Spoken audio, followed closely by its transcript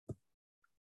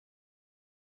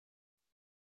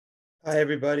Hi,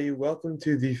 everybody. Welcome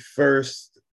to the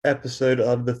first episode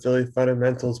of the Philly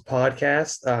Fundamentals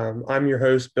podcast. I'm your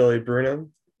host, Billy Bruno.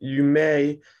 You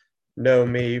may know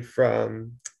me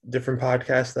from different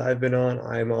podcasts that I've been on.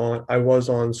 I was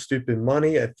on Stupid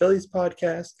Money, a Phillies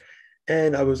podcast,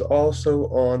 and I was also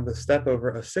on the Step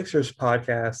Over, a Sixers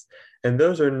podcast, and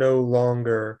those are no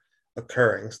longer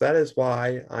occurring. So that is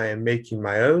why I am making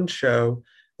my own show.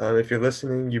 If you're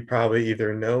listening, you probably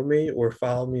either know me or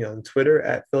follow me on Twitter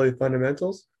at Philly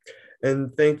Fundamentals.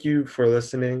 And thank you for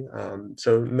listening.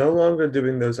 So no longer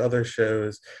doing those other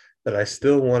shows, but I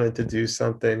still wanted to do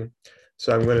something.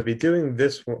 So I'm going to be doing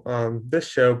this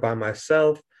show by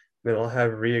myself. Then I'll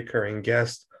have reoccurring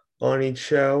guests on each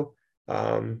show.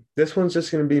 This one's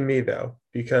just going to be me though,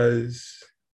 because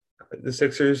the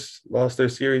Sixers lost their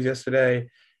series yesterday,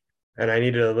 and I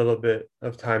needed a little bit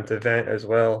of time to vent as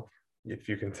well. If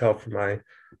you can tell from my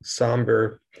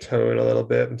somber tone a little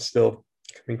bit, I'm still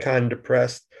kind of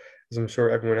depressed, as I'm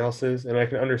sure everyone else is. And I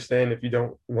can understand if you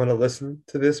don't want to listen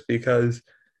to this because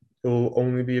it will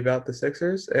only be about the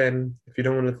Sixers. And if you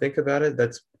don't want to think about it,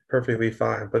 that's perfectly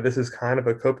fine. But this is kind of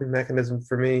a coping mechanism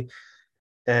for me.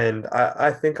 And I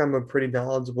think I'm a pretty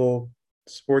knowledgeable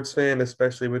sports fan,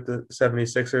 especially with the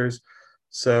 76ers.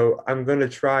 So I'm going to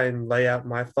try and lay out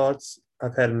my thoughts.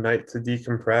 I've had a night to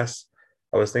decompress.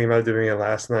 I was thinking about doing it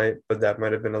last night, but that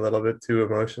might have been a little bit too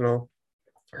emotional.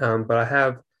 But I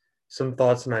have some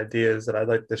thoughts and ideas that I'd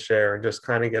like to share and just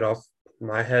kind of get off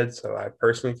my head so I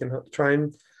personally can try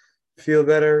and feel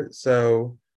better.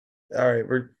 So, all right,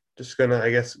 we're just gonna,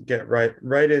 I guess, get right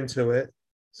into it.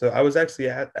 So I was actually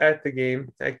at the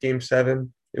game at Game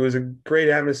 7. It was a great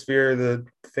atmosphere. The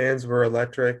fans were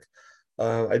electric.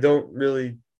 I don't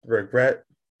really regret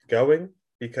going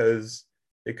because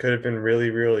it could have been really,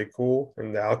 really cool,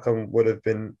 and the outcome would have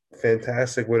been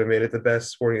fantastic. Would have made it the best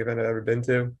sporting event I've ever been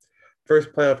to.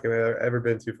 First playoff game I've ever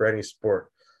been to for any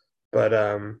sport. But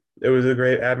it was a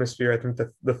great atmosphere. I think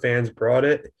the fans brought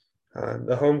it.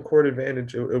 The home court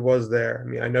advantage, it was there. I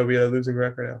mean, I know we had a losing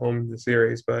record at home in the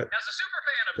series, but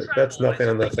that's nothing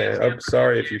on the fan. I'm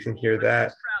sorry if you can hear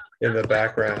that in the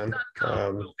background.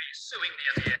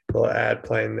 Little ad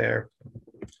playing there.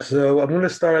 So I'm going to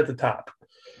start at the top.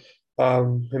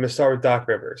 I'm going to start with Doc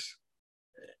Rivers.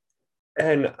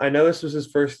 And I know this was his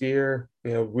first year.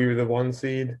 You know, we were the one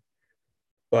seed,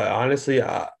 but honestly,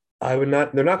 I would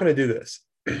not. They're not going to do this,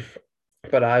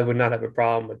 but I would not have a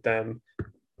problem with them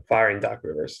firing Doc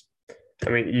Rivers. I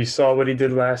mean, you saw what he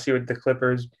did last year with the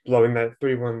Clippers, blowing that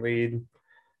 3-1 lead.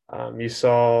 You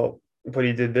saw what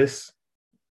he did this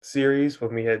series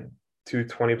when we had two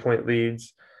 20-point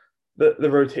leads.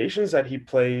 The rotations that he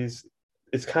plays,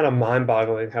 it's kind of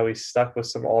mind-boggling how he's stuck with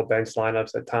some all-bench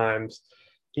lineups at times.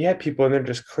 He had people in there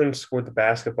just couldn't score the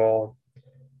basketball.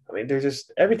 I mean, they're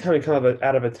just every time we come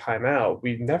out of a timeout,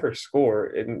 we never score,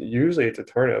 and usually it's a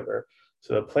turnover.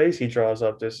 So the plays he draws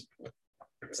up just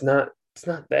it's not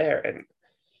there,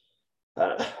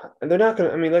 uh, and they're not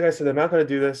gonna. I mean, like I said, they're not gonna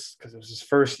do this because it was his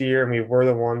first year and we were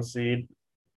the one seed.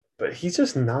 But he's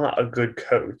just not a good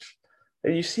coach,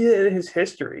 and you see it in his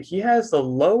history. He has the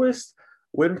lowest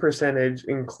win percentage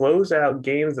in closeout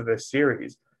games of a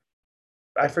series.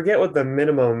 I forget what the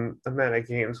minimum amount of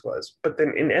games was, but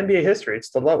then in NBA history, it's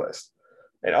the lowest.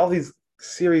 And all these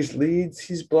series leads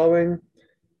he's blowing.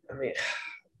 I mean,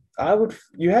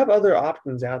 you have other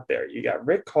options out there. You got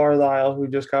Rick Carlisle, who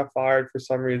just got fired for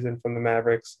some reason from the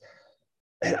Mavericks.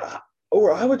 And,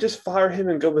 or I would just fire him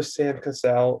and go with Sam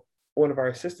Cassell, one of our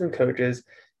assistant coaches.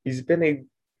 He's been a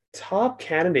top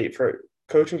candidate for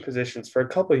coaching positions for a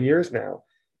couple of years now.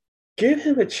 Give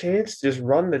him a chance to just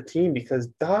run the team because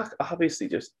Doc obviously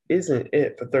just isn't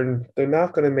it. But they're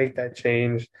not going to make that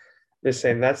change. Just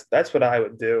saying that's what I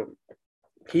would do.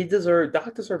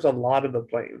 Doc deserves a lot of the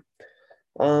blame.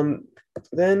 Um,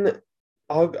 then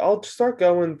I'll start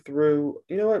going through.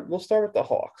 You know what? We'll start with the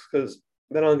Hawks because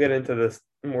then I'll get into this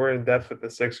more in depth with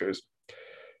the Sixers.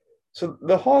 So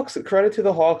the Hawks, credit to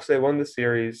the Hawks, they won the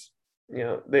series. You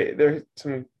know, there's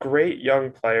some great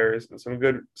young players and some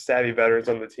good savvy veterans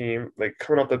on the team. Like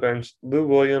coming off the bench, Lou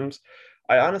Williams.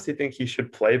 I honestly think he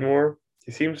should play more.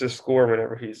 He seems to score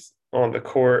whenever he's on the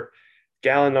court.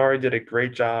 Gallinari did a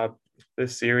great job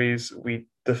this series. We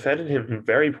defended him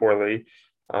very poorly.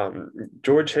 Um,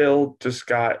 George Hill just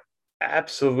got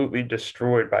absolutely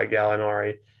destroyed by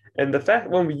Gallinari. And the fact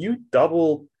when you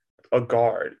double a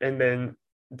guard and then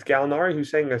Gallinari,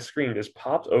 who's setting a screen, just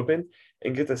pops open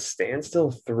and gets a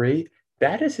standstill three,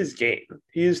 that is his game.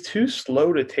 He is too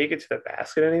slow to take it to the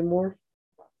basket anymore.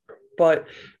 But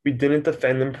we didn't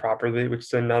defend him properly, which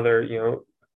is another,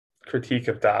 critique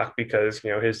of Doc because,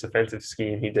 his defensive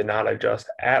scheme, he did not adjust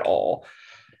at all.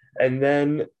 And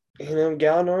then,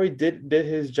 Gallinari did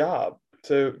his job.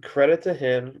 So credit to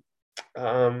him.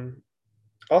 Um,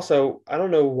 Also, I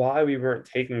don't know why we weren't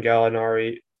taking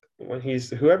Gallinari when he's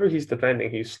whoever he's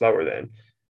defending, he's slower than.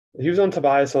 He was on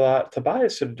Tobias a lot.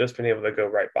 Tobias should have just been able to go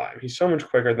right by him. He's so much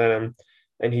quicker than him,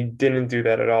 and he didn't do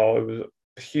that at all. It was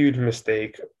a huge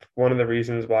mistake. One of the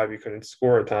reasons why we couldn't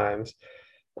score at times.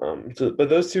 But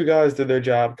those two guys did their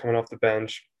job coming off the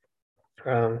bench.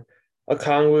 Um,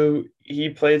 Okongwu, he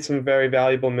played some very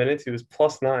valuable minutes. He was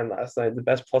 +9 last night, the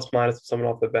best plus minus of someone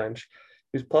off the bench.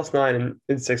 He was +9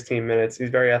 in 16 minutes. He's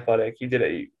very athletic. He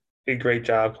did a great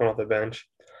job coming off the bench.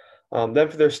 Then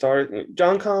for their start,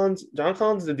 John Collins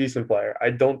is a decent player. I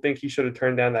don't think he should have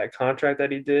turned down that contract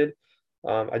that he did.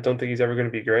 I don't think he's ever going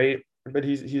to be great, but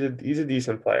he's a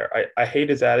decent player. I hate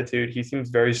his attitude. He seems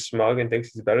very smug and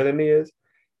thinks he's better than he is.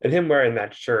 And him wearing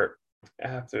that shirt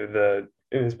after the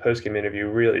in his post game interview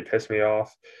really pissed me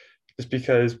off. Just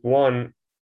because one,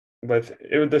 with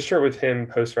it was the shirt with him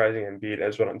posterizing Embiid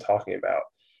is what I'm talking about.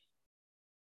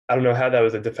 I don't know how that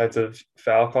was a defensive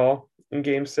foul call in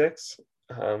Game 6.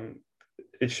 Um,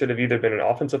 it should have either been an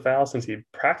offensive foul since he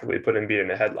practically put Embiid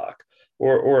in a headlock,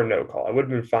 or a no call. I would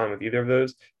have been fine with either of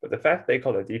those, but the fact that they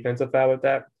called a defensive foul with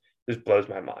that just blows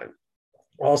my mind.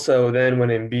 Also, then when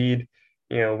Embiid,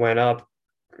 went up,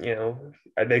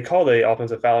 they called a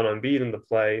offensive foul on Embiid in the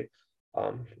play.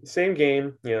 Same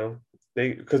game,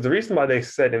 they because the reason why they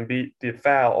said Embiid the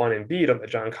foul on Embiid on the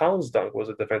John Collins dunk was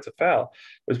a defensive foul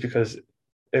was because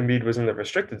Embiid was in the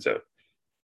restricted zone.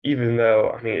 Even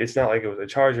though I mean it's not like it was a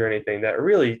charge or anything that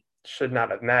really should not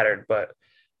have mattered, but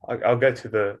I'll get to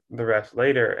the refs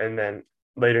later. And then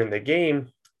later in the game,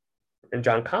 and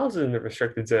John Collins is in the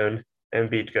restricted zone,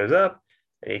 Embiid goes up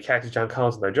and he catches John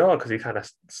Collins in the jaw because he kind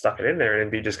of stuck it in there, and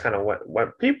Embiid just kind of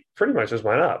went he pretty much just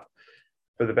went up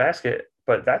for the basket.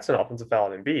 But that's an offensive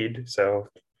foul on Embiid, so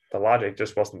the logic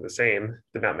just wasn't the same.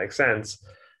 Did not make sense.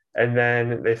 And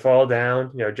then they fall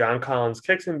down. John Collins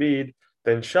kicks Embiid,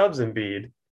 then shoves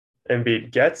Embiid.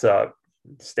 Embiid gets up,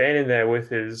 standing there with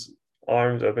his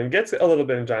arms open, gets a little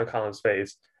bit in John Collins'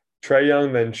 face. Trae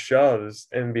Young then shoves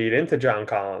Embiid into John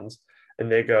Collins,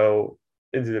 and they go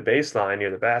into the baseline near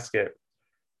the basket.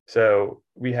 So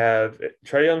we have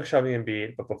Trae Young shoving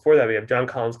Embiid, but before that, we have John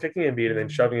Collins kicking Embiid and then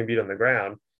shoving Embiid on the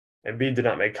ground. Embiid did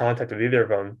not make contact with either of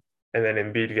them, and then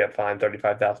Embiid get fined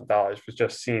 $35,000, which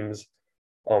just seems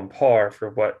on par for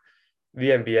what the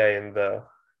NBA and the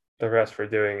rest were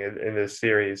doing in this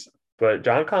series. But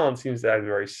John Collins seems to act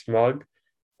very smug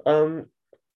um,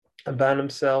 about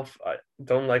himself. I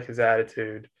don't like his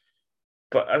attitude,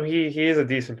 but I mean he is a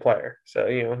decent player. So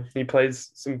he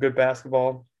plays some good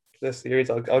basketball this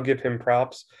series. I'll give him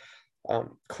props.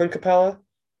 Clint Capella,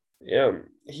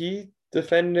 he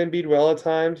defended Embiid well at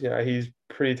times. He's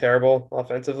pretty terrible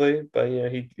offensively, but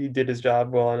he did his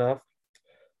job well enough.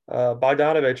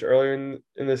 Bogdanovich earlier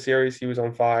in the series, he was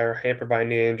on fire, hampered by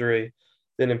knee injury,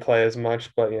 didn't play as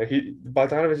much. But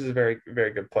Bogdanovich is a very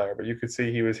very good player, but you could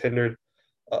see he was hindered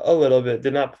a little bit.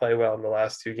 Did not play well in the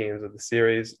last two games of the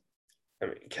series. I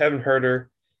mean, Kevin Herter,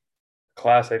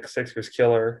 classic Sixers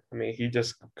killer. I mean, he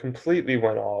just completely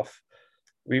went off.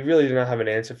 We really do not have an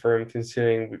answer for him,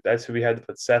 considering that's who we had to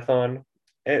put Seth on.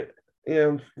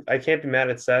 And I can't be mad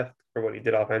at Seth for what he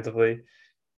did offensively.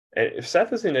 And if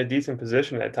Seth was in a decent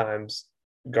position at times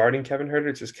guarding Kevin Herter,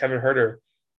 it's just Kevin Herter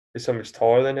is so much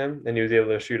taller than him and he was able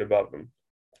to shoot above him.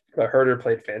 But Herter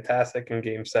played fantastic in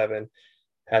Game 7.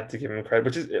 Had to give him credit,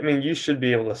 which is, I mean, you should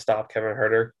be able to stop Kevin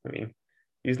Herter. I mean,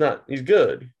 he's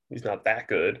good. He's not that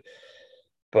good,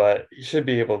 but you should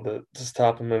be able to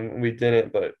stop him, and we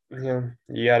didn't. But you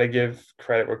got to give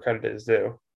credit where credit is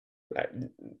due.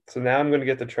 So now I'm going to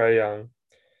get to Trae Young.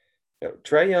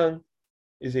 Trae Young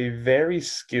is a very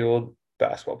skilled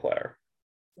basketball player.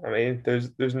 I mean,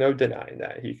 there's no denying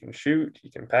that. He can shoot, he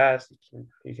can pass,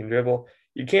 he can dribble.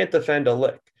 You can't defend a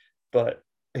lick, but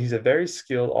he's a very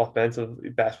skilled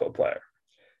offensive basketball player.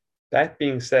 That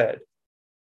being said,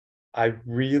 I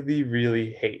really,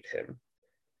 really hate him.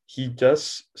 He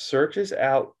just searches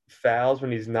out fouls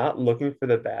when he's not looking for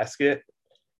the basket.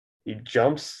 He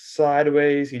jumps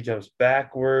sideways, he jumps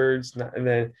backwards, and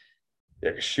then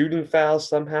they're shooting fouls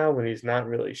somehow when he's not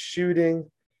really shooting.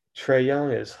 Trae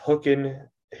Young is hooking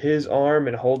his arm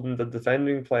and holding the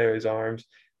defending player's arms,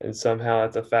 and somehow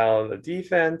it's a foul on the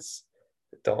defense.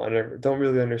 Don't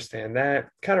really understand that.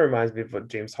 Kind of reminds me of what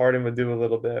James Harden would do a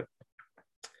little bit.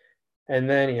 And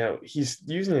then he's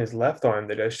using his left arm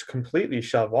to just completely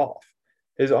shove off.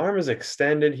 His arm is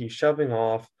extended. He's shoving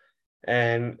off,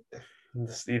 and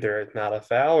it's not a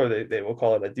foul or they will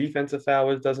call it a defensive foul,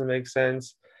 which doesn't make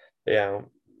sense.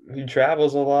 he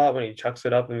travels a lot when he chucks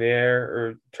it up in the air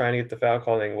or trying to get the foul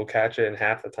call, and we'll catch it. And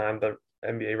half the time, the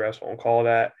NBA refs won't call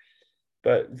that.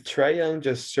 But Trae Young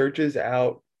just searches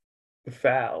out the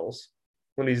fouls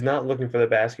when he's not looking for the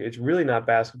basket. It's really not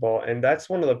basketball, and that's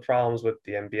one of the problems with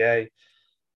the NBA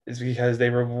is because they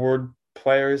reward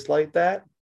players like that,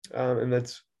 and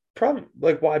that's probably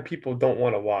like why people don't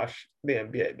want to watch the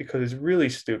NBA because it's really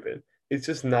stupid. It's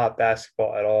just not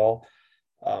basketball at all.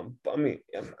 I mean,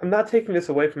 I'm not taking this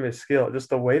away from his skill. Just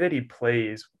the way that he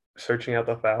plays, searching out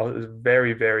the fouls, is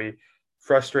very, very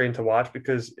frustrating to watch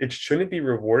because it shouldn't be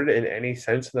rewarded in any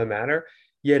sense of the matter,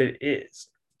 yet it is.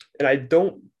 And I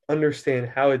don't understand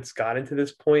how it's gotten to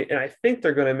this point. And I think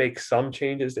they're going to make some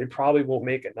changes. They probably won't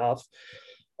make enough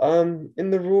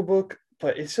in the rule book,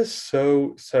 but it's just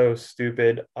so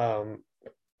stupid. I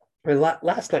mean,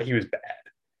 last night he was bad.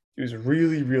 He was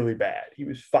really, really bad. He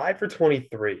was 5 for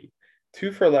 23,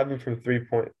 2 for 11 from 3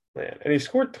 point land. And he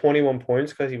scored 21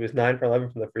 points because he was 9 for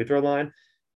 11 from the free throw line.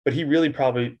 But he really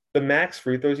probably, the max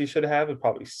free throws he should have is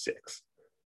probably six.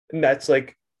 And that's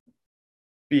like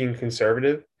being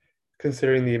conservative,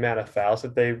 considering the amount of fouls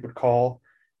that they would call.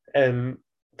 And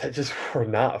that just were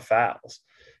not fouls.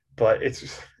 But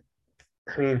it's,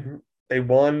 I mean, they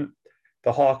won.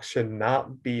 The Hawks should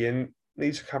not be in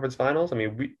these conference finals. I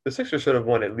mean, the Sixers should have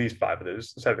won at least 5 of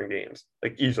those 7 games,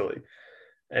 like easily,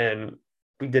 and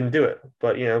we didn't do it.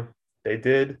 But they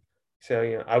did.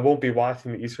 So I won't be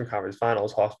watching the Eastern Conference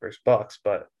Finals, Hawks versus Bucks,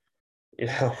 but you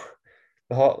know,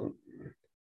 the Haw-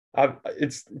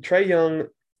 it's Trae Young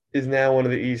is now one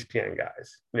of the ESPN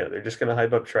guys. They're just going to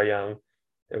hype up Trae Young.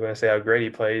 They're going to say how great he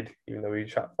played, even though he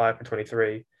shot 5 for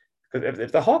 23. Because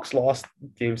if the Hawks lost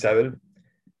Game 7,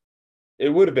 it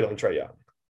would have been on Trae Young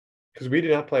because we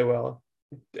did not play well.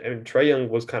 And Trae Young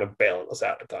was kind of bailing us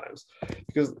out at times.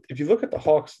 Because if you look at the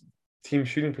Hawks team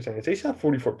shooting percentage, they shot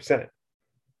 44%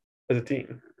 as a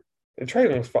team. And Trae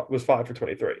Young was 5 for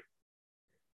 23.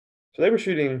 So they were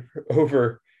shooting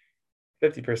over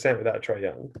 50% without Trae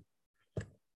Young.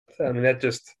 So, I mean,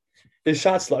 his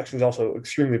shot selection is also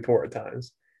extremely poor at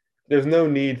times. There's no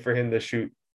need for him to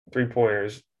shoot 3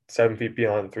 pointers 7 feet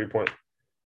beyond the 3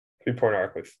 point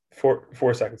arc with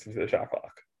 4 seconds into the shot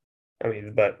clock. I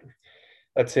mean, but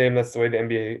that's him. That's the way the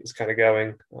NBA is kind of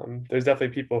going. There's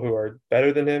definitely people who are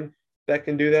better than him that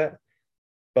can do that.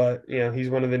 But he's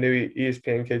one of the new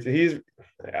ESPN kids.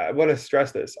 I want to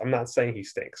stress this. I'm not saying he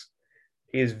stinks.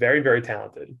 He is very, very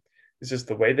talented. It's just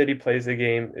the way that he plays the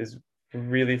game is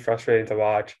really frustrating to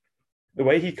watch. The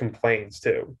way he complains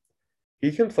too.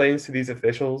 He complains to these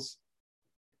officials,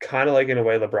 kind of like in a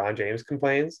way LeBron James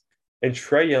complains. And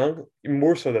Trae Young,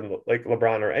 more so than like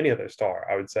LeBron or any other star,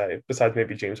 I would say, besides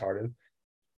maybe James Harden,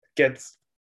 gets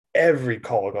every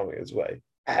call going his way.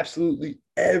 Absolutely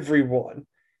everyone,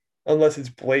 unless it's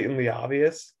blatantly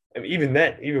obvious. And even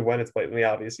then, even when it's blatantly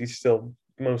obvious, he still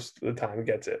most of the time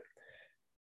gets it.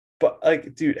 But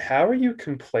like, dude, how are you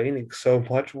complaining so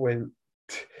much when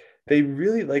they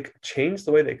really like changed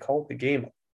the way they called the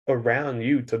game around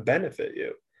you to benefit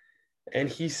you? And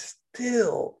he's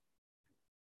still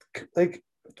like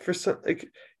for some like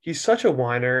he's such a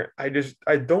whiner. I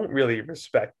don't really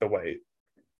respect the way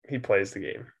he plays the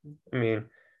game. I mean,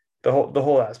 the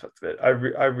whole aspect of it. I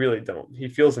really don't. He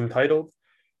feels entitled.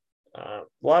 A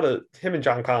lot of him and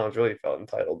John Collins really felt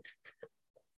entitled,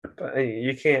 but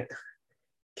you can't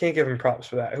give him props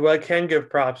for that. Who I can give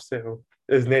props to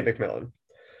is Nate McMillan.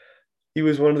 He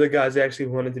was one of the guys that actually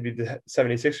wanted to be the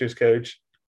 76ers coach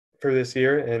for this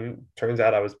year, and turns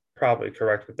out I was probably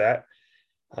correct with that.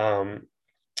 Um,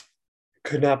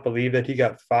 could not believe that he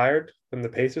got fired from the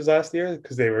Pacers last year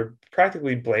because they were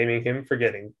practically blaming him for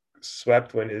getting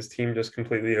swept when his team just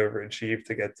completely overachieved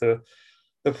to get to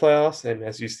the playoffs. And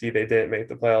as you see, they didn't make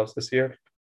the playoffs this year.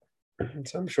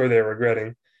 So I'm sure they're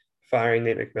regretting firing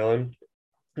Nate McMillan.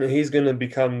 And he's going to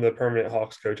become the permanent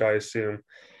Hawks coach, I assume,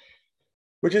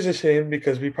 which is a shame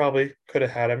because we probably could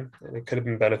have had him and it could have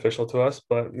been beneficial to us.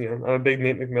 But, I'm a big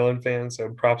Nate McMillan fan, so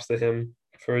props to him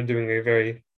for doing a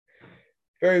very,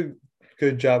 very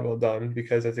good job well done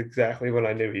because that's exactly what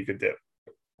I knew he could do.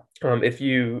 If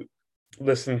you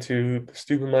listen to the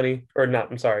Stupid Money, or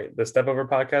not, I'm sorry, the Step Over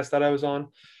podcast that I was on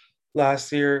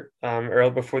last year,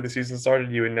 early before the season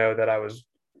started, you would know that I was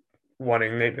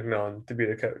wanting Nate McMillan to be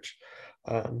the coach.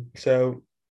 So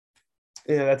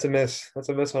yeah, that's a miss. That's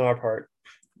a miss on our part,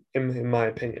 in my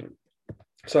opinion.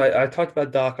 So I talked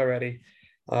about Doc already.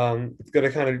 Going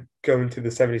to kind of go into the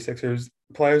 76ers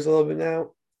players a little bit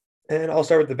now, and I'll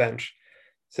start with the bench.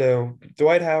 So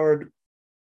Dwight Howard,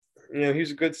 he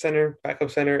was a good center, backup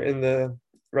center in the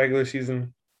regular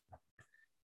season.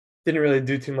 Didn't really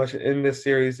do too much in this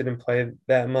series. Didn't play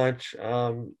that much.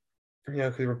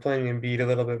 Because we're playing Embiid a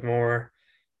little bit more.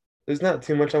 There's not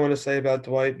too much I want to say about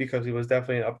Dwight because he was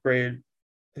definitely an upgrade.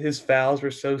 His fouls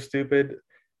were so stupid,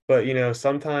 but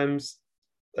sometimes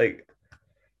like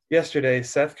yesterday,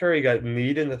 Seth Curry got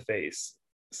kneed in the face.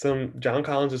 Some John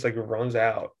Collins just like runs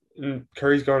out, and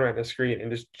Curry's going around the screen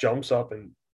and just jumps up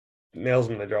and nails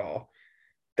him in the jaw.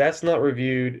 That's not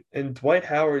reviewed, and Dwight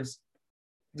Howard's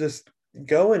just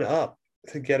going up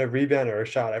to get a rebound or a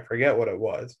shot. I forget what it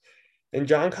was, and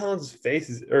John Collins' face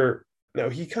is, or no,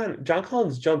 John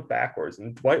Collins jumped backwards,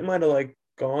 and Dwight might have like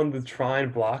gone to try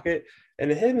and block it,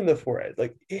 and it hit him in the forehead.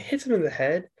 Like it hits him in the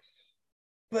head,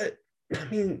 but I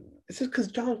mean, it's just because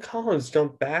John Collins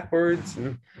jumped backwards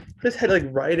and his head like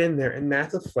right in there, and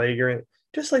that's a flagrant.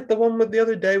 Just like the one with the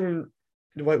other day when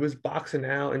Dwight was boxing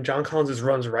out and John Collins just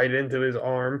runs right into his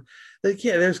arm. Like,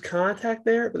 yeah, there's contact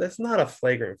there, but that's not a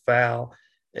flagrant foul.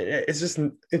 It's just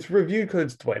it's reviewed because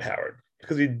it's Dwight Howard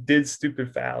because he did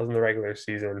stupid fouls in the regular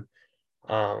season.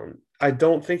 I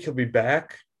don't think he'll be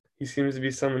back. He seems to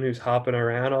be someone who's hopping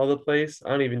around all the place. I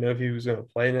don't even know if he was going to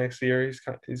play next year.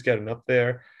 He's getting up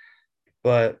there,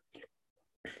 but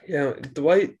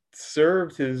Dwight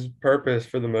served his purpose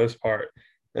for the most part.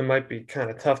 It might be kind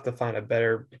of tough to find a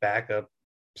better backup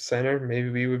center. Maybe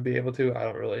we would be able to. I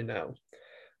don't really know.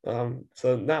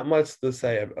 So not much to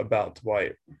say about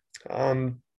Dwight.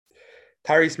 Um,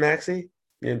 Tyrese Maxey,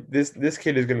 this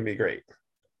kid is going to be great.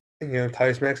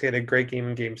 Tyrese Maxey had a great game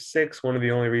in Game 6. One of the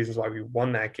only reasons why we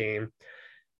won that game.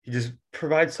 He just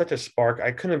provides such a spark.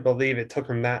 I couldn't believe it took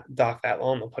him that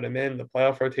long to put him in the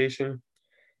playoff rotation.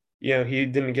 He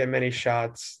didn't get many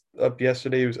shots up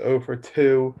yesterday. He was 0 for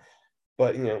 2.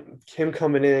 But, him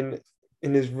coming in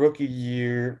his rookie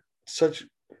year, such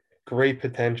great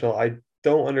potential. I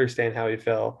don't understand how he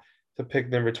fell to pick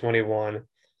number 21.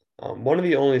 One of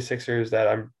the only Sixers that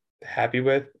I'm happy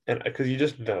with, and because you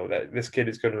just know that this kid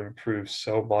is going to improve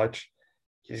so much.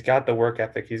 He's got the work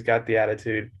ethic, he's got the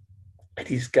attitude, and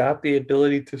he's got the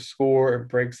ability to score and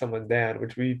break someone down,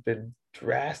 which we've been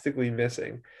drastically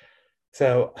missing.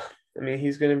 So, I mean,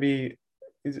 he's got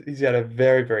a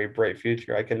very, very bright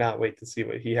future. I cannot wait to see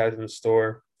what he has in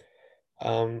store.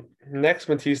 Next,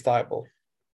 Matisse Thybulle.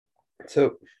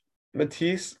 So,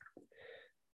 Matisse,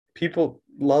 people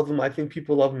love him. I think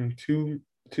people love him too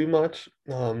much.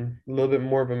 A little bit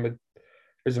more of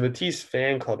there's a Matisse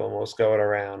fan club almost going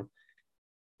around,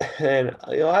 and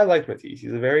I like Matisse.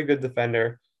 He's a very good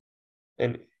defender,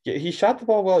 and yeah, he shot the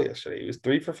ball well yesterday. He was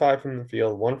 3 for 5 from the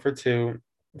field, 1 for 2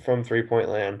 from 3-point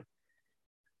land.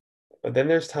 But then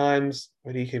there's times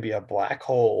when he can be a black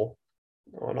hole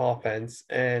on offense,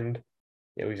 and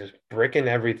he's just bricking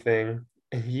everything.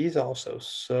 And he's also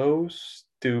so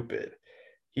stupid.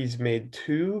 He's made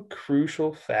two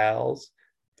crucial fouls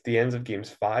at the ends of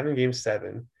games 5 and game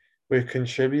 7, which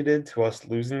contributed to us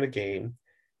losing the game.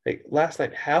 Like last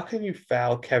night, how can you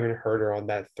foul Kevin Huerter on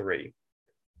that three?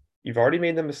 You've already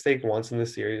made the mistake once in the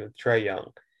series with Trae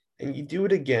Young, and you do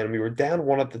it again. We were down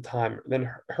 1 at the time. Then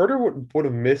Huerter would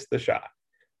have missed the shot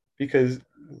because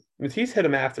Matisse hit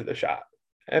him after the shot,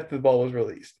 after the ball was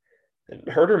released. And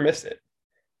Huerter missed it.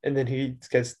 And then he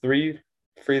gets 3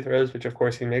 free throws, which of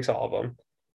course he makes all of them.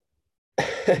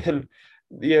 And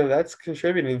that's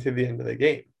contributing to the end of the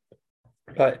game.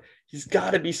 But he's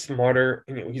got to be smarter.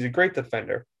 And, he's a great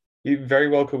defender. He very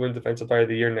well could win Defensive Player of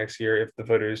the Year next year if the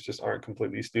voters just aren't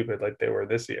completely stupid like they were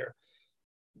this year.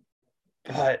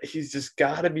 But he's just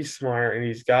got to be smart, and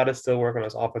he's got to still work on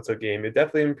his offensive game. It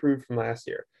definitely improved from last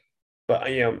year. But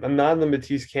I'm not in the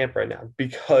Matisse camp right now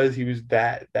because he was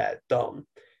that dumb.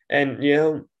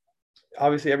 And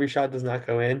obviously every shot does not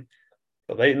go in.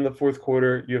 But late in the fourth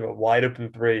quarter, you have a wide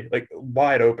open three, like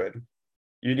wide open.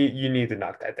 You need to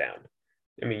knock that down.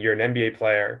 I mean, you're an NBA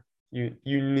player. You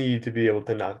need to be able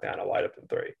to knock down a wide open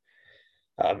three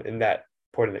in that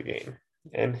point of the game.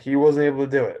 And he wasn't able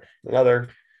to do it. Another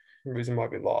reason why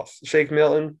we lost. Shake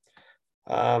Milton,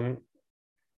 from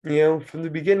the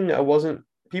beginning,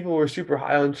 people were super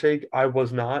high on Shake. I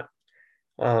was not.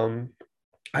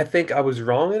 I think I was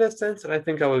wrong in a sense, and I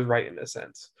think I was right in a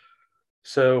sense.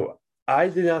 So I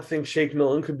did not think Shake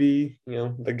Milton could be,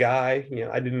 the guy.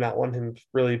 I did not want him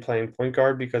really playing point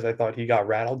guard because I thought he got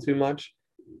rattled too much.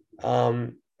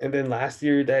 And then last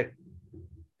year that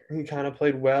he kind of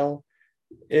played well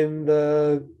in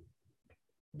the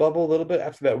bubble a little bit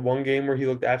after that one game where he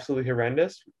looked absolutely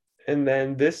horrendous. And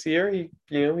then this year he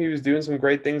was doing some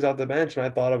great things off the bench, and I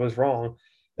thought I was wrong.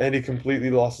 And he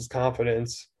completely lost his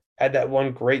confidence. Had that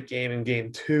one great game in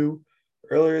game 2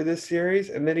 earlier this series,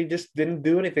 and then he just didn't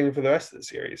do anything for the rest of the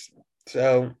series.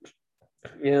 So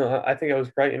I think I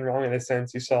was right and wrong in a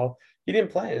sense. You saw he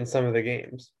didn't play in some of the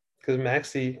games because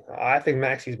I think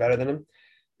Maxi's better than him,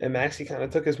 and Maxi kind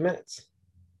of took his minutes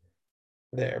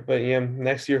there. But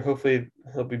next year hopefully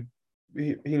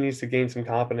he needs to gain some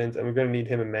confidence, and we're going to need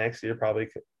him and Maxi to probably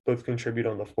both contribute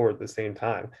on the floor at the same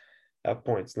time at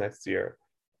points next year.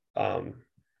 Um,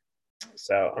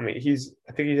 so I mean,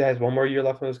 I think he has one more year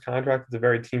left on his contract. It's a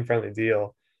very team friendly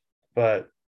deal, but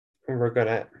we're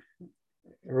gonna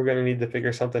we're gonna need to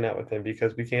figure something out with him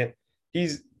because we can't.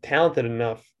 He's talented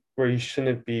enough where he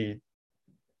shouldn't be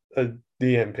a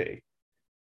DNP.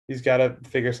 He's got to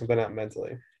figure something out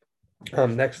mentally.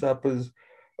 Next up was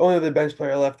only the bench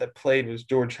player left that played was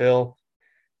George Hill.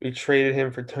 We traded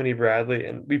him for Tony Bradley,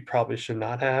 and we probably should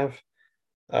not have.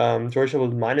 George Hill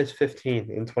was minus 15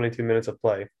 in 22 minutes of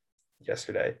play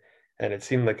yesterday, and it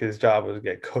seemed like his job was to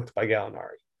get cooked by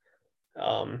Gallinari.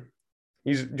 Um,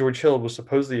 George Hill was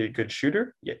supposedly a good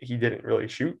shooter, yet he didn't really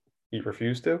shoot. He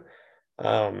refused to.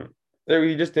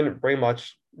 He just didn't bring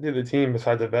much to the team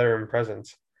besides a veteran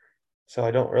presence. So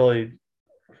I don't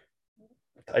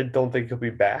think he'll be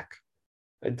back.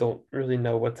 I don't really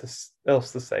know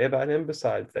else to say about him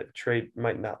besides that trade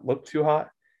might not look too hot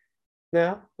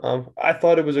now. I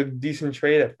thought it was a decent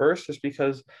trade at first just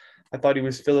because I thought he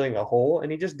was filling a hole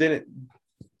and he just didn't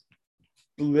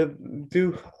live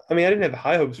do. I mean, I didn't have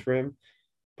high hopes for him,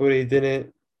 but he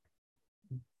didn't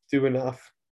do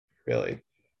enough really.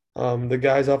 The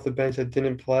guys off the bench that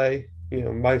didn't play,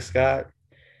 Mike Scott,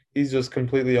 he's just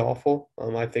completely awful.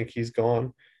 I think he's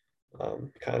gone.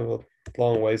 Kind of a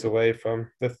long ways away from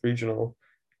the regional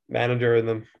manager in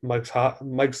the Mike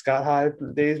Scott High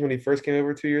days when he first came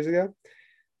over 2 years ago.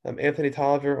 Anthony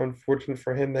Tolliver, unfortunate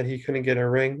for him that he couldn't get a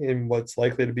ring in what's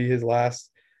likely to be his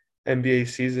last NBA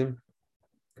season.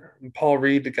 Paul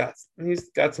Reed he's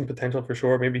got some potential for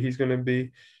sure. Maybe he's going to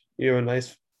be, a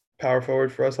nice power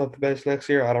forward for us off the bench next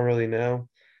year. I don't really know.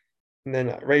 And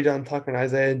then Ray John Tucker and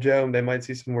Isaiah Joe, they might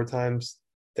see some more times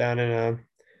down in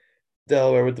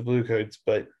Delaware with the Blue Coats,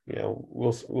 but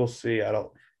we'll see. I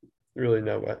don't really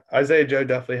know what Isaiah Joe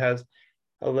definitely has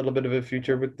a little bit of a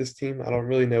future with this team. I don't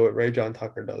really know what Ray John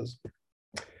Tucker does.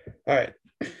 All right,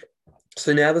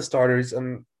 so now the starters.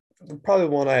 Probably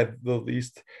one I have the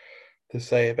least to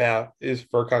say about is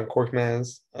Furkan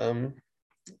Korkmaz.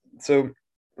 So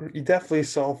you definitely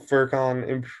saw Furkan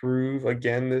improve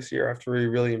again this year after he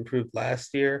really improved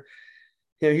last year.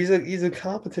 He's a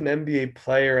competent NBA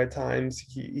player at times.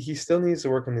 He still needs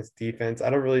to work on his defense. I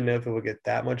don't really know if it will get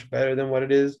that much better than what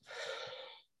it is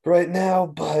right now,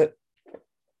 but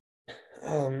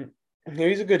um,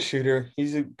 he's a good shooter.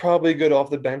 Probably a good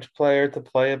off the bench player to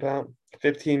play about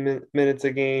 15 minutes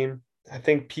a game. I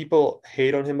think people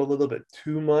hate on him a little bit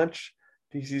too much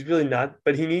because he's really not,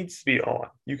 but he needs to be on.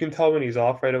 You can tell when he's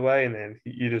off right away, and then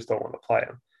you just don't want to play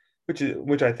him,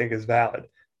 which I think is valid.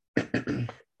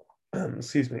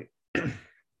 Excuse me.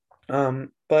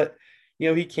 But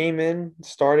he came in,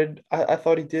 started. I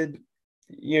thought he did.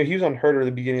 He was on Herder at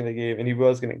the beginning of the game, and he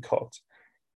was getting cooked.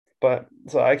 But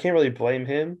so I can't really blame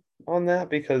him on that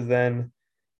because then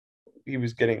he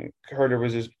was getting Herder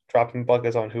was just dropping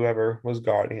buckets on whoever was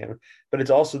guarding him. But it's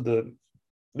also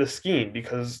the scheme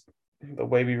because the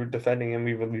way we were defending him,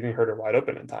 we were leaving Herder wide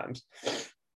open at times.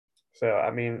 So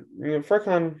I mean,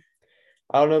 Furkan,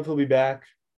 I don't know if he'll be back.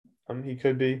 He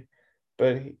could be,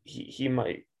 but he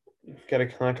might get a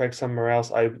contract somewhere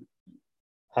else.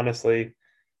 Honestly,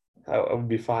 I would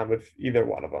be fine with either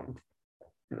one of them.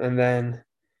 And then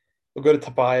we'll go to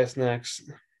Tobias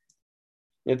next.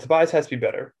 Tobias has to be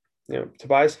better.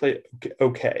 Tobias played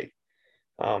okay.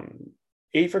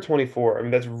 8 for 24. I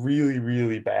mean, that's really,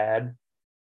 really bad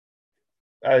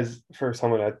as for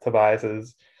someone at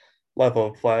Tobias's level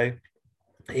of play.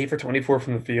 8 for 24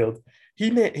 from the field. He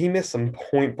missed some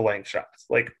point blank shots,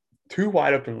 like two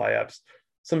wide open layups,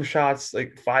 some shots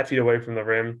like 5 feet away from the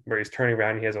rim where he's turning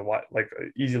around. He has an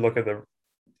easy look at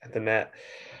the net.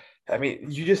 I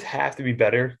mean, you just have to be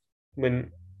better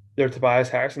when they're Tobias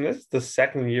Harrison. This is the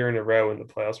second year in a row in the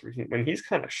playoffs when he's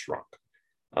kind of shrunk.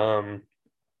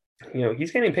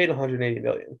 He's getting paid 180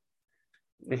 million.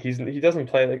 He doesn't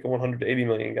play like a 180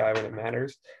 million guy when it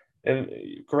matters. And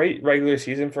great regular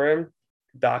season for him.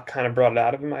 Doc kind of brought it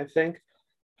out of him, I think.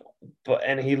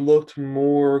 And he looked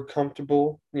more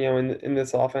comfortable, in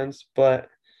this offense. But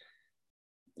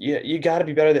yeah, you got to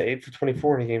be better than 8 for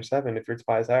 24 in a game 7 if you're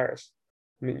Tobias Harris.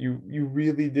 I mean, you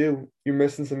really do. You're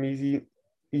missing some easy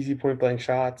point blank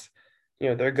shots.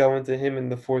 They're going to him in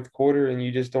the fourth quarter, and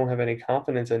you just don't have any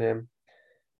confidence in him.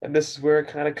 And this is where it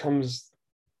kind of comes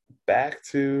back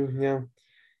to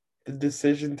the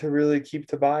decision to really keep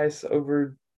Tobias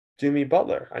over Jimmy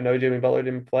Butler. I know Jimmy Butler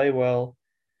didn't play well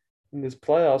in this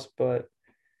playoffs, but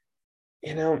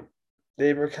you know,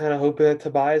 they were kind of hoping that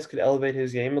Tobias could elevate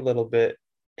his game a little bit.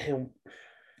 And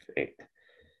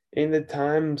in the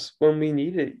times when we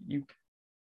need it, you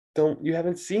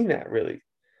haven't seen that really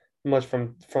much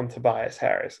from Tobias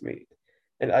Harris.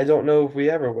 And I don't know if we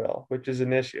ever will, which is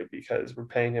an issue because we're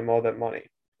paying him all that money.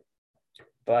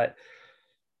 But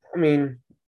I mean,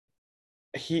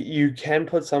 you can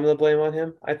put some of the blame on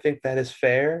him. I think that is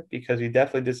fair because he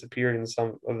definitely disappeared in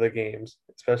some of the games,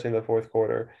 especially in the fourth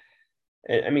quarter.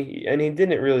 And I mean, he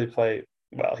didn't really play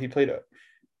well. He played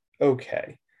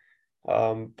okay.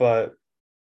 But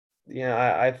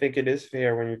yeah, I think it is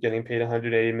fair when you're getting paid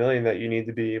 180 million that you need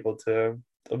to be able to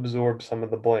absorb some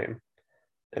of the blame.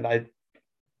 And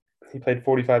he played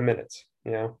 45 minutes,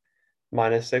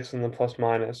 -6 in the plus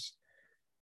minus,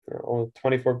 only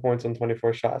 24 points on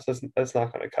 24 shots. That's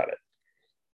not going to cut it.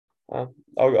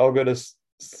 I'll go to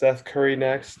Seth Curry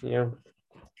next.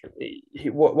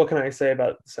 What can I say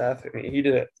about Seth? I mean, he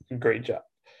did a great job.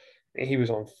 He was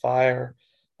on fire.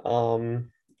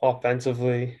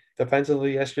 Offensively,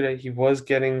 defensively yesterday, he was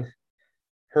getting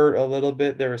hurt a little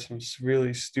bit. There were some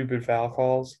really stupid foul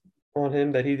calls on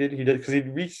him that he did. He did because he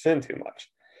reached in too much.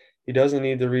 He doesn't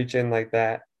need to reach in like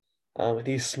that. And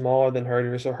he's smaller than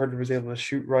Herder, so Herder was able to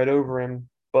shoot right over him.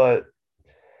 But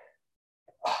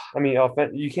I mean,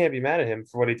 you can't be mad at him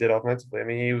for what he did offensively. I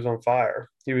mean, he was on fire.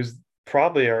 He was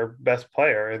probably our best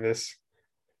player in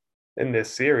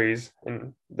this series,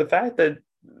 and the fact that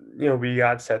we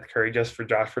got Seth Curry just for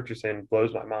Josh Richardson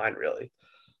blows my mind. Really,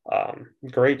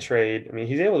 great trade. I mean,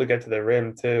 he's able to get to the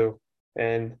rim too,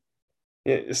 and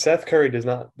Seth Curry does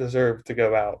not deserve to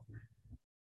go out.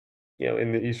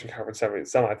 In the Eastern Conference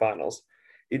semifinals,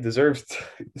 he deserves.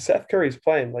 Seth Curry's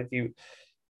playing like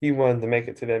he wanted to make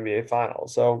it to the NBA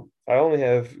Finals. So I only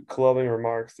have glowing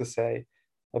remarks to say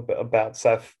about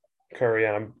Seth Curry,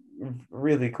 and I'm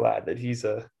really glad that he's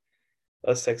a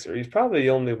Sixer. He's probably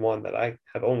the only one that I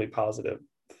have only positive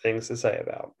things to say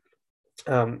about.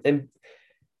 And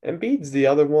Embiid's the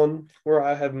other one where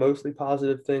I have mostly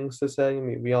positive things to say. I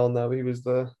mean, we all know he was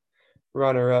the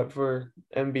runner-up for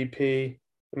MVP.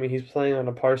 I mean, he's playing on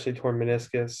a partially torn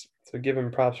meniscus, so give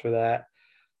him props for that.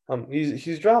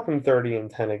 He's dropping 30 and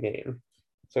 10 a game,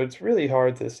 so it's really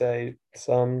hard to say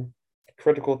some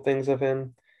critical things of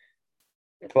him.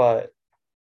 But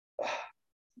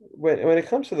when it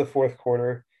comes to the fourth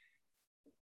quarter,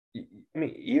 I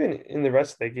mean, even in the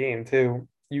rest of the game too,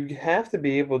 you have to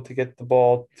be able to get the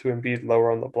ball to Embiid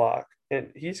lower on the block,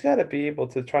 and he's got to be able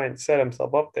to try and set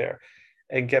himself up there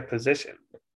and get position.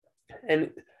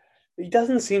 And he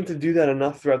doesn't seem to do that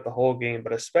enough throughout the whole game,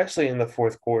 but especially in the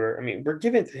fourth quarter. I mean, we're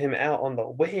giving to him out on the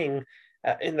wing,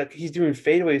 he's doing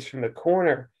fadeaways from the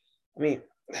corner. I mean,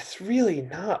 that's really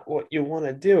not what you want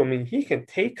to do. I mean, he can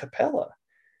take Capella.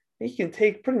 He can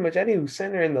take pretty much any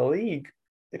center in the league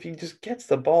if he just gets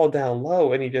the ball down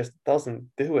low and he just doesn't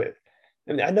do it.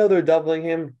 And I know they're doubling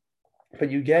him,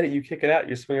 but you get it, you kick it out,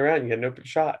 you swing around, you get an open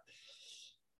shot.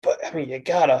 But I mean, you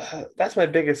gotta. That's my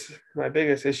biggest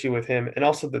issue with him, and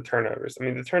also the turnovers. I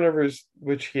mean, the turnovers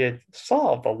which he had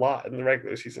solved a lot in the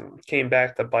regular season came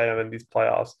back to bite him in these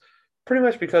playoffs, pretty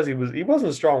much because he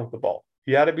wasn't strong with the ball.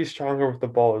 He had to be stronger with the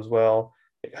ball as well.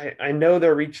 I know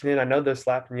they're reaching in, I know they're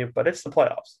slapping you, but it's the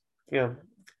playoffs. You know,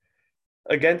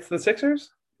 against the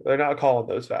Sixers, they're not calling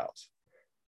those fouls.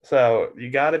 So you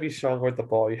got to be stronger with the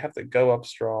ball. You have to go up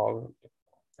strong,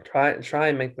 try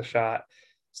and make the shot,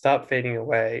 stop fading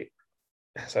away.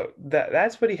 So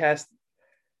that's what he has.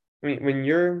 I mean, when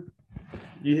you're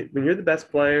the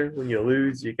best player, when you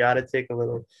lose, you got to take a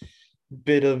little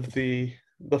bit of the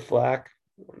flack.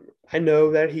 I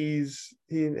know that he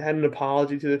had an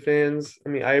apology to the fans. I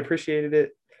mean, I appreciated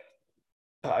it.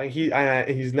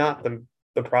 He's not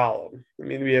the problem. I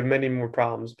mean, we have many more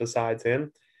problems besides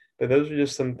him, but those are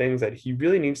just some things that he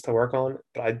really needs to work on.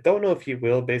 But I don't know if he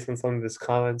will, based on some of his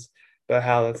comments about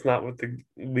how that's not what the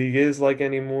league is like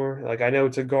anymore. Like I know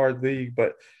it's a guard league,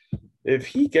 but if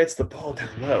he gets the ball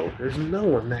down low, there's no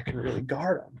one that can really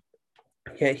guard him.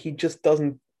 Yeah, he just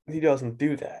doesn't. He doesn't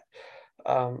do that.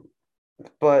 Um,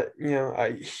 but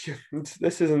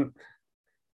this isn't.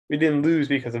 We didn't lose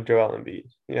because of Joel Embiid.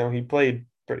 He played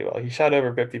pretty well. He shot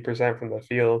over 50% from the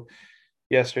field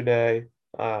yesterday.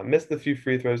 Missed a few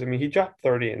free throws. I mean, he dropped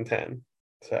 30 and 10.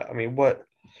 So I mean, what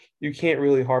you can't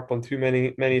really harp on too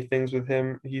many things with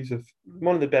him. He's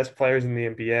one of the best players in the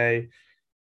NBA.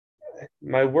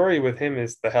 My worry with him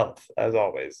is the health, as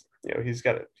always. He was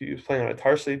playing on a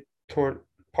partially torn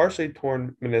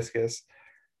meniscus.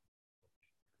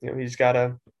 He's got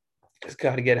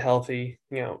to get healthy.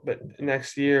 But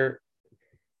next year,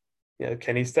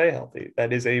 Can he stay healthy?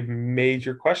 That is a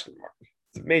major question mark.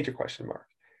 It's a major question mark.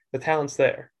 The talent's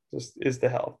there, just is the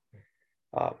health.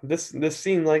 This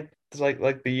seemed like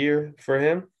the year for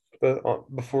him, but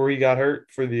before he got hurt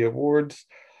for the awards,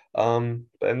 and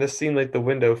this seemed like the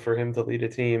window for him to lead a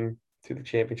team to the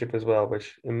championship as well,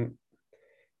 which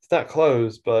it's not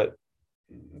closed, but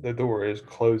the door is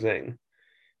closing.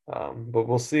 But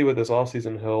we'll see what this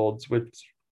offseason holds with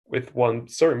one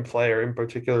certain player in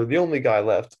particular, the only guy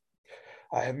left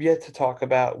I have yet to talk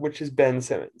about, which is Ben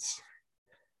Simmons.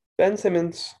 Ben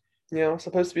Simmons,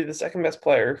 supposed to be the second best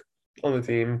player on the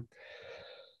team,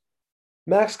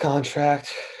 max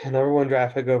contract, number one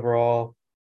draft pick overall.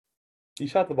 He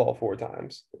shot the ball 4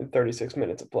 times in 36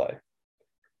 minutes of play.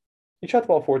 He shot the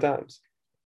ball 4 times.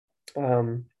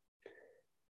 Um,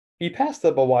 he passed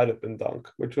up a wide open dunk,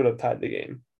 which would have tied the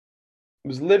game. It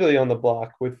was literally on the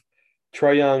block with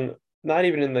Trae Young not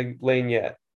even in the lane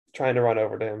yet, trying to run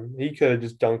over to him. He could have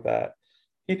just dunked that.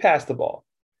 He passed the ball.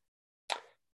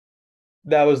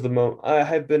 That was the moment.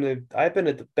 I've been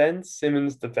a Ben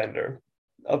Simmons defender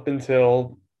up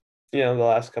until the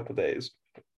last couple of days.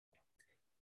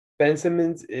 Ben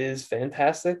Simmons is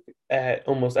fantastic at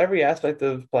almost every aspect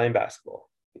of playing basketball.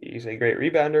 He's a great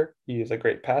rebounder. He is a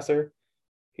great passer.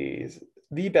 He's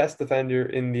the best defender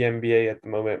in the NBA at the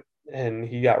moment, and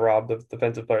he got robbed of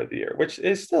Defensive Player of the Year, which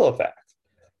is still a fact.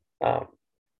 Um,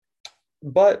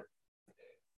 but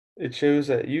it shows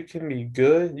that you can be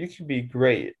good, you can be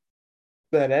great,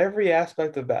 but every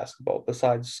aspect of basketball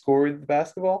besides scoring the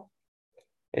basketball,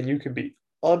 and you can be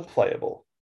unplayable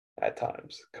at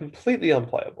times, completely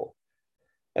unplayable.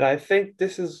 And I think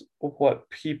this is what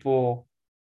people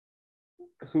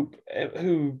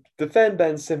who defend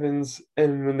Ben Simmons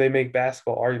and when they make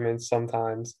basketball arguments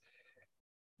sometimes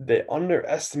they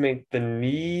underestimate the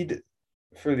need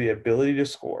for the ability to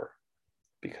score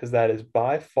because that is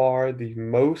by far the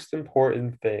most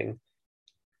important thing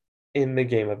in the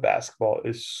game of basketball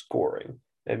is scoring.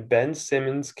 And Ben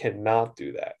Simmons cannot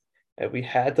do that. And we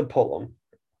had to pull him.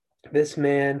 This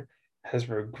man has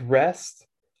regressed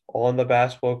on the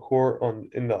basketball court,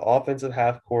 in the offensive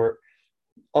half court,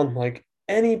 unlike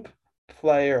any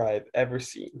player I've ever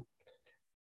seen.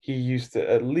 He used to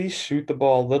at least shoot the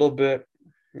ball a little bit,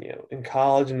 in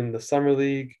college and in the summer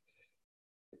league.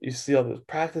 You see all those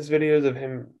practice videos of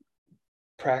him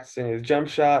practicing his jump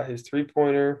shot, his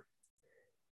three-pointer,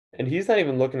 and he's not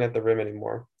even looking at the rim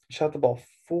anymore. He shot the ball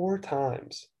 4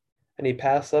 times, and he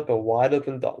passed up a wide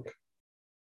open dunk.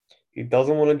 He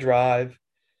doesn't want to drive.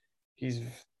 He's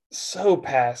so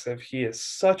passive. He is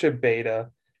such a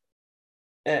beta.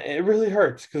 And it really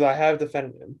hurts because I have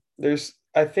defended him.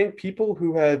 I think people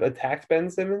who have attacked Ben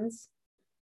Simmons,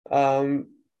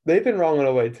 they've been wrong in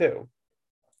a way too,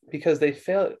 because they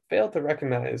fail to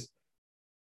recognize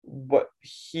what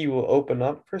he will open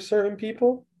up for certain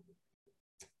people.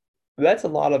 That's a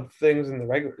lot of things in the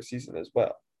regular season as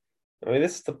well. I mean,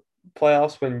 this is the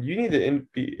playoffs when you need to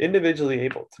be individually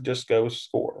able to just go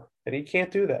score, and he can't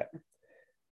do that.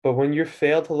 But when you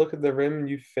fail to look at the rim,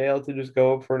 you fail to just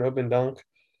go for an open dunk,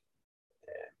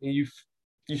 you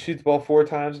you shoot the ball 4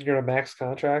 times and you're on a max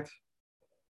contract.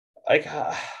 Like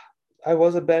I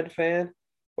was a Ben fan,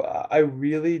 but I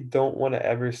really don't want to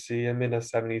ever see him in a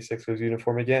 76ers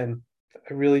uniform again.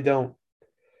 I really don't.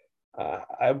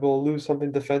 I will lose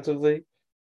something defensively,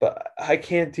 but I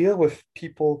can't deal with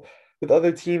people with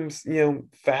other teams,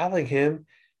 fouling him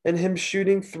and him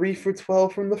shooting 3 for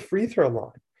 12 from the free throw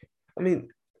line. I mean,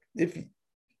 if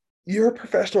you're a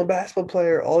professional basketball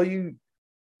player, all you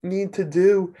need to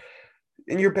do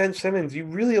in your Ben Simmons, you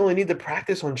really only need to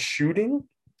practice on shooting,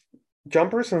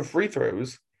 jumpers, and free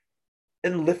throws,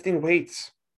 and lifting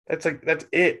weights. That's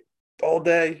it all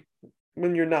day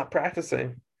when you're not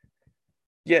practicing.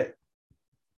 Yet,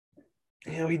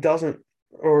 he doesn't,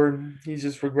 or he's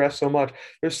just regressed so much.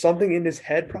 There's something in his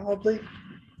head probably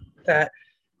that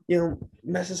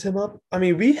messes him up. I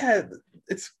mean,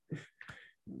 it's.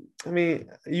 I mean,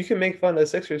 you can make fun of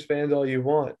Sixers fans all you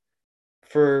want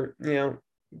for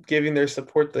giving their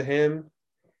support to him,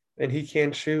 and he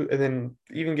can't shoot, and then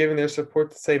even giving their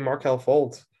support to say Markelle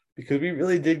Fultz because we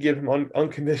really did give him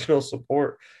unconditional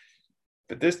support.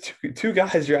 But there's two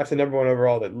guys drafted number one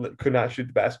overall that could not shoot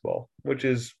the basketball, which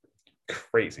is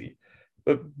crazy.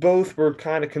 But both were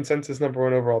kind of consensus number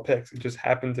one overall picks. It just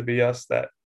happened to be us that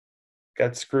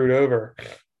got screwed over.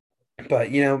 But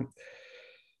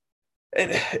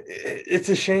and it's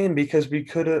a shame because we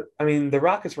could have. I mean, the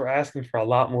Rockets were asking for a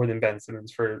lot more than Ben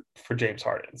Simmons for James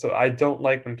Harden. So I don't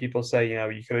like when people say,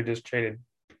 you could have just traded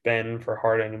Ben for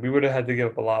Harden. We would have had to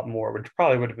give up a lot more, which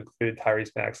probably would have included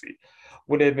Tyrese Maxey.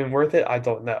 Would it have been worth it? I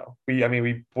don't know. We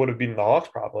would have beaten the Hawks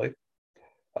probably.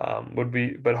 would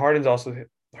be, but Harden's also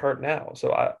hurt now,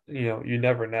 so you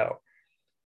never know.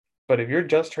 But if you're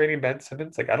just trading Ben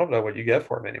Simmons, like I don't know what you get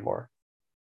for him anymore.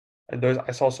 And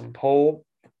I saw some poll,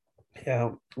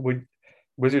 would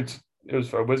Wizards, it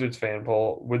was a Wizards fan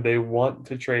poll, would they want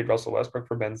to trade Russell Westbrook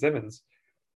for Ben Simmons?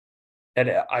 And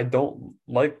I don't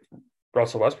like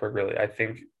Russell Westbrook really. I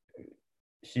think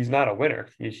he's not a winner.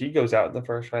 He goes out in the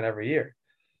first round every year.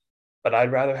 But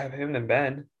I'd rather have him than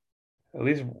Ben. At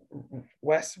least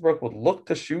Westbrook would look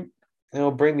to shoot,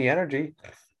 bring the energy.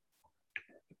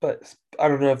 But I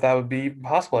don't know if that would be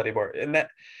possible anymore. And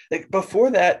that, like before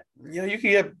that, you could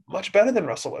get much better than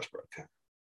Russell Westbrook.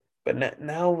 But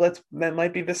now that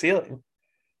might be the ceiling.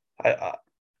 I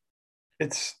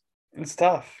it's it's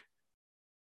tough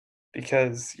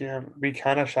because we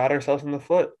kind of shot ourselves in the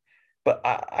foot. But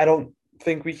I don't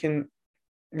think we can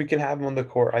have him on the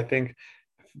court. I think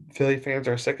Philly fans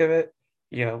are sick of it.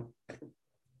 You know,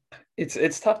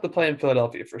 it's tough to play in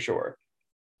Philadelphia for sure.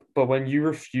 But when you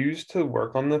refuse to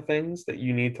work on the things that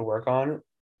you need to work on,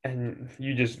 and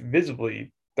you just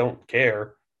visibly don't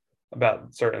care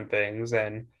about certain things,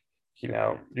 and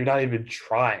you're not even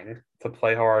trying to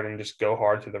play hard and just go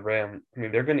hard to the rim. I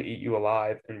mean, they're going to eat you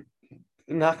alive, and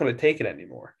they're not going to take it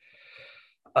anymore.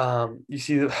 You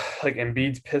see, like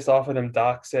Embiid's pissed off at him.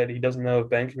 Doc said he doesn't know if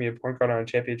Ben can be a point guard on a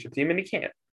championship team, and he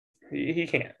can't. He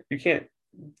can't. You can't.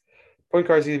 Point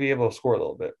guards need to be able to score a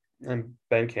little bit, and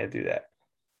Ben can't do that.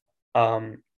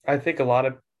 I think a lot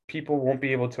of people won't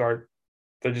be able to.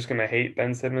 They're just going to hate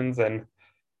Ben Simmons, and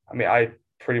I mean, I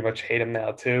pretty much hate him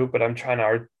now too. But I'm trying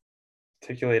to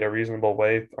articulate a reasonable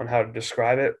way on how to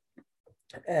describe it,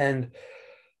 and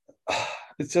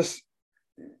it's just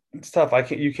it's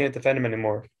tough. You can't defend him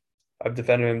anymore. I've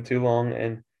defended him too long,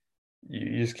 and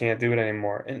you just can't do it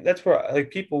anymore. And that's where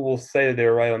like people will say that they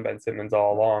were right on Ben Simmons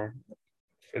all along,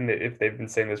 and if they've been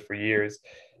saying this for years.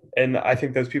 And I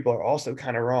think those people are also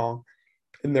kind of wrong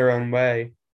in their own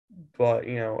way. But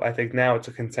I think now it's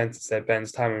a consensus that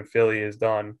Ben's time in Philly is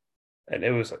done, and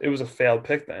it was a failed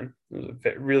pick then. It was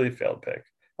a really failed pick.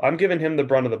 I'm giving him the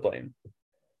brunt of the blame.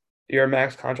 You're a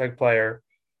max contract player,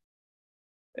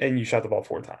 and you shot the ball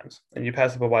 4 times, and you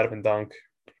pass up a wide open dunk.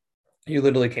 You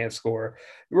literally can't score.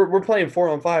 We're playing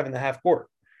 4-on-5 in the half court.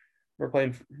 We're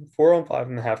playing 4-on-5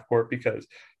 in the half court because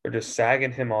they're just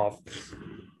sagging him off.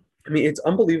 I mean, it's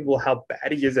unbelievable how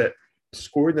bad he is at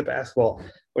scoring the basketball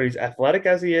when he's athletic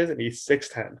as he is and he's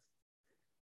 6'10".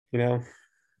 You know,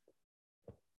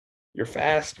 you're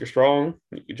fast, you're strong,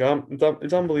 you can jump.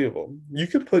 It's unbelievable. You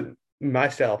could put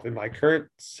myself in my current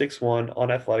 6'1"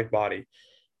 unathletic body,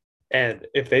 and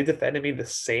if they defended me the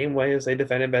same way as they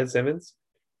defended Ben Simmons,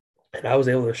 and I was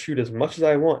able to shoot as much as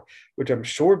I want, which I'm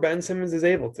sure Ben Simmons is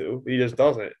able to, but he just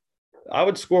doesn't. I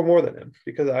would score more than him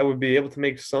because I would be able to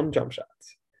make some jump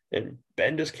shots, and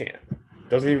Ben just can't.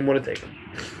 Doesn't even want to take them.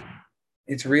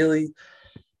 It's really,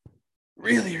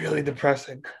 really, really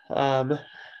depressing.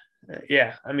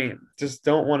 Yeah, I mean, just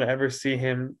don't want to ever see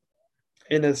him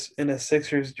in a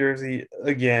Sixers jersey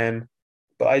again.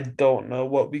 But I don't know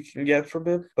what we can get from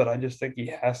him. But I just think he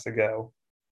has to go.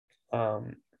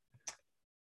 Um,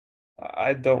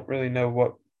 I don't really know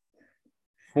what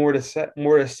more to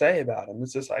say about him.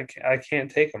 It's just I can't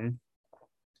take him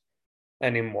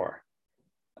anymore.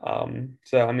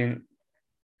 So I mean,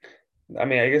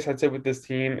 I guess I'd say with this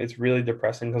team, it's really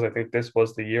depressing because I think this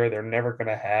was the year they're never going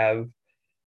to have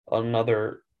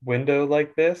another window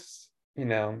like this.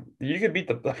 You could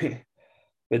beat I mean,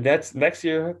 the Nets next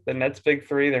year. The Nets big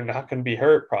three, they're not going to be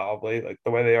hurt probably like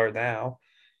the way they are now.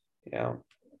 You know,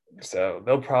 so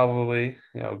they'll probably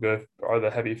go are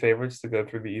the heavy favorites to go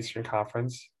through the Eastern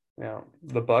Conference.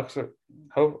 The Bucks are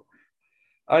hope.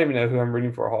 I don't even know who I'm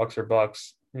rooting for, Hawks or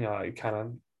Bucks. I kind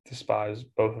of despise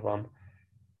both of them.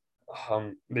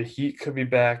 The Heat could be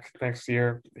back next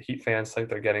year. The Heat fans think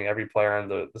they're getting every player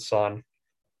under the sun,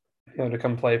 to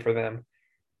come play for them.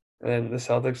 And then the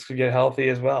Celtics could get healthy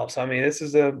as well. So I mean,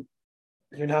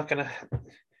 you're not gonna.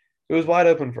 It was wide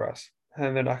open for us,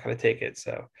 and they're not gonna take it.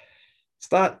 So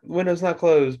it's not window's not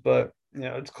closed, but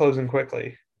it's closing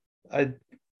quickly. I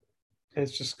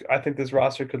I think this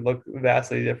roster could look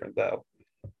vastly different though,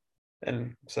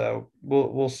 and so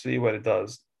we'll see what it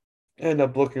does end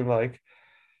up looking like.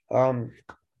 Um,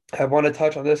 I want to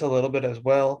touch on this a little bit as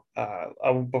well.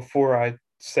 Before I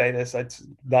say this, it's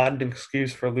not an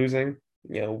excuse for losing.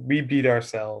 We beat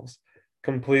ourselves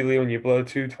completely when you blow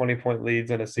 20-point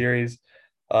leads in a series.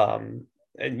 And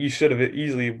you should have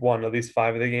easily won at least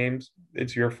 5 of the games.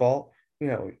 It's your fault.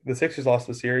 The Sixers lost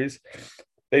the series.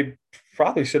 They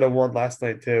probably should have won last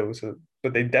night too. So,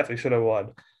 but they definitely should have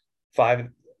won 5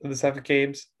 of the 7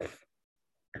 games.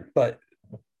 But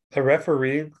The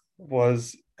referee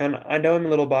was, and I know I'm a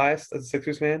little biased as a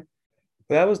Sixers fan,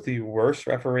 but that was the worst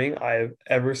refereeing I've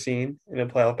ever seen in a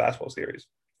playoff basketball series.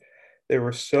 There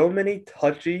were so many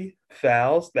touchy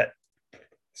fouls that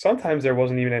sometimes there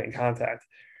wasn't even any contact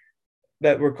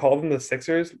that were called in the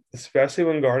Sixers, especially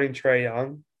when guarding Trae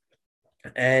Young.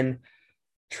 And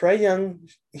Trae Young,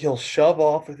 he'll shove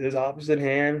off with his opposite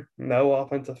hand, no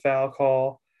offensive foul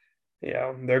call.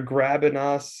 They're grabbing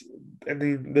us. I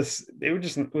mean,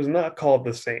 it was not called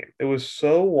the same. It was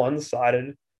so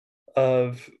one-sided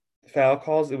of foul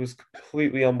calls. It was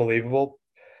completely unbelievable.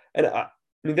 And I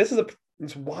mean,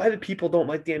 it's why the people don't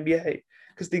like the NBA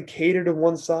because they cater to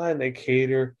one side and they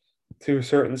cater to a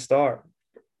certain star.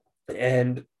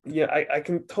 And yeah, I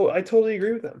totally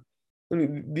agree with them. I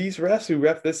mean, these refs who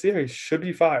ref this series should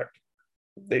be fired.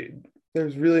 They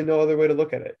There's really no other way to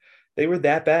look at it. They were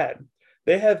that bad.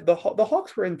 The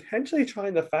Hawks were intentionally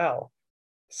trying to foul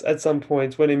at some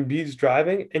points when Embiid's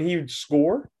driving and he would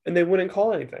score and they wouldn't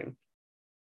call anything.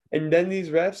 And then these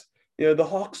refs, the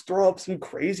Hawks throw up some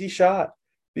crazy shot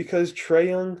because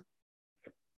Trae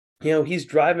Young, he's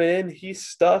driving in, he's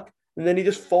stuck, and then he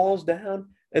just falls down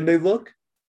and they look,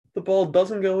 the ball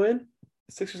doesn't go in.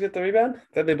 The Sixers get the rebound,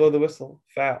 then they blow the whistle.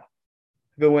 Foul.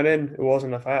 If it went in, it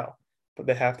wasn't a foul. But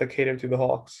they have to cater to the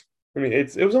Hawks. I mean,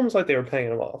 it was almost like they were paying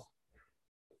them off.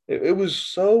 It was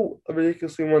so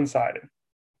ridiculously one-sided.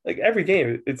 Like every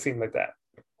game, it seemed like that.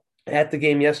 At the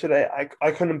game yesterday,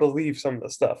 I couldn't believe some of the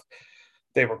stuff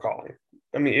they were calling.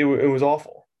 I mean, it was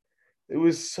awful. It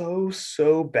was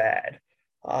so bad.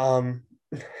 Um,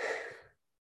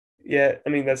 yeah, I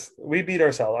mean we beat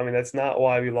ourselves. I mean that's not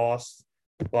why we lost.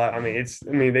 But I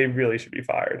mean they really should be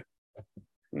fired.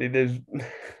 I mean,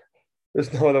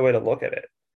 there's no other way to look at it.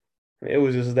 I mean, it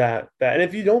was just that bad. And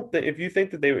if you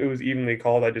think that it was evenly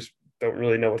called, I just don't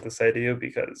really know what to say to you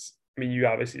because I mean you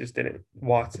obviously just didn't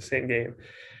watch the same game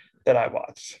that I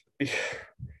watched.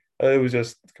 It was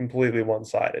just completely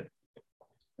one-sided.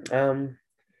 Um,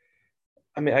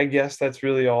 I mean, I guess that's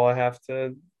really all I have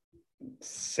to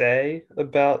say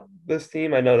about this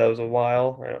team. I know that was a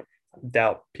while. I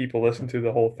doubt people listen to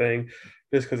the whole thing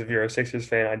just because if you're a Sixers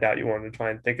fan, I doubt you wanted to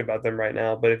try and think about them right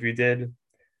now. But if you did,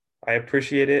 I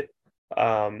appreciate it.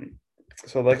 Um,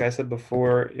 so like I said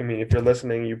before, I mean, if you're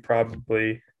listening, you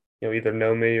probably, either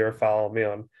know me or follow me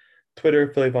on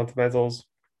Twitter, Philly Fundamentals.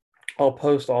 I'll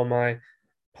post all my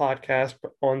podcasts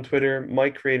on Twitter,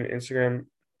 might create an Instagram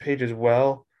page as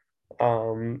well.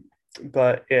 Um,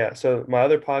 but yeah, so my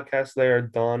other podcasts they are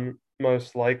done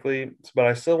most likely, but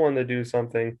I still wanted to do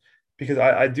something because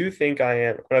I do think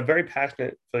I'm a very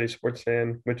passionate Philly sports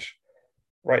fan, which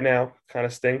right now kind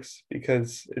of stinks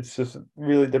because it's just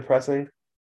really depressing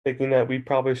thinking that we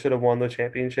probably should have won the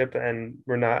championship and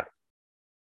we're not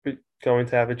going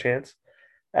to have a chance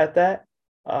at that.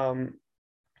 Um,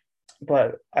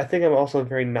 but I think I'm also a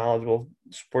very knowledgeable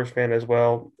sports fan as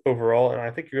well overall, and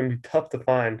I think you're going to be tough to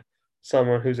find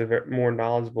someone who's more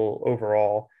knowledgeable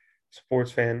overall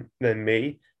sports fan than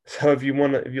me. So if you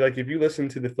listen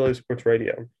to the Philly sports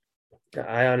radio,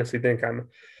 I honestly think I'm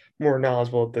more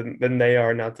knowledgeable than they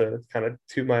are. Not to kind of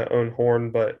toot my own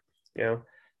horn, but you know,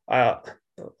 I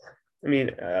I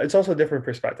mean, it's also a different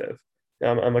perspective.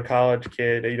 I'm a college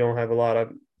kid. You don't have a lot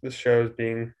of the shows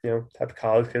being, type of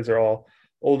college kids are all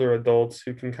older adults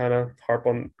who can kind of harp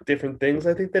on different things,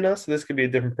 I think, than us. So this could be a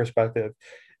different perspective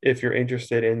if you're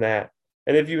interested in that.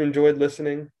 And if you enjoyed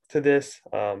listening to this,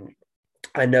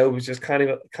 I know it was just kind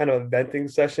of a venting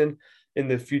session. In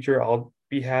the future, I'll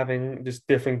be having just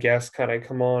different guests kind of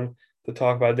come on to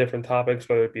talk about different topics,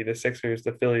 whether it be the Sixers,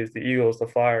 the Phillies, the Eagles, the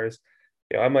Flyers.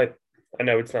 I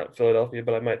know it's not Philadelphia,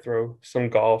 but I might throw some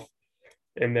golf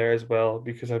in there as well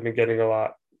because I've been getting a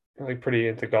lot, like pretty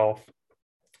into golf,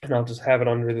 and I'll just have it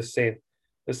under the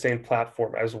same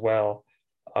platform as well.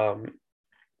 Um,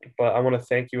 but I want to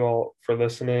thank you all for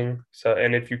listening. So,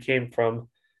 and if you came from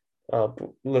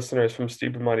listeners from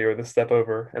Stupid Money or the Step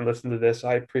Over and listen to this,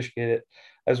 I appreciate it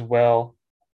as well.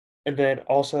 And then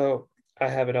also, I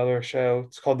have another show.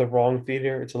 It's called The Wrong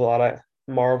Theater. It's a lot of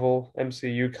Marvel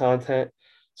MCU content.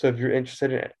 So if you're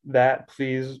interested in that,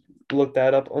 please look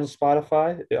that up on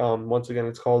Spotify. Once again,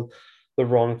 it's called The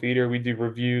Wrong Theater. We do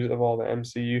reviews of all the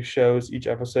MCU shows each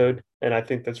episode, and I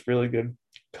think that's really good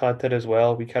content as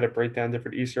well. We kind of break down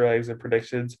different Easter eggs and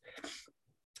predictions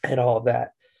and all of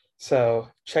that. So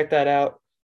check that out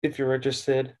if you're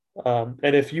interested.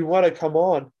 And if you want to come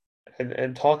on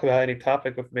and talk about any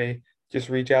topic with me, just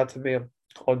reach out to me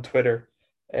on Twitter,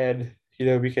 and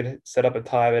we can set up a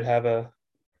time and have a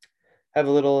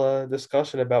little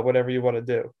discussion about whatever you want to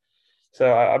do.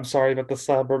 So I'm sorry about the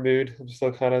somber mood. I'm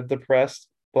still kind of depressed,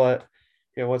 but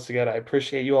once again, I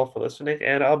appreciate you all for listening,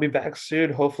 and I'll be back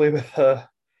soon, hopefully with a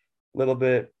little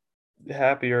bit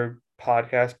happier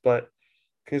podcast. But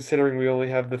considering we only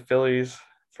have the Phillies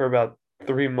for about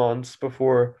 3 months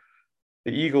before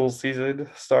the Eagles season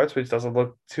starts, which doesn't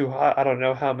look too hot, I don't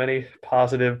know how many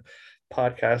positive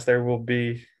podcasts there will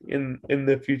be in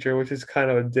the future, which is kind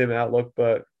of a dim outlook,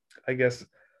 but I guess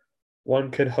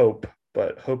one could hope,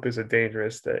 but hope is a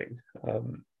dangerous thing.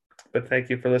 But thank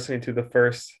you for listening to the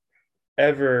first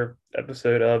ever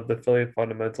episode of the Philly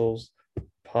Fundamentals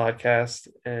podcast.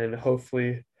 And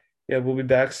hopefully, yeah, we'll be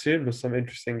back soon with some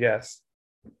interesting guests.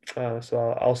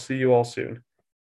 So I'll see you all soon.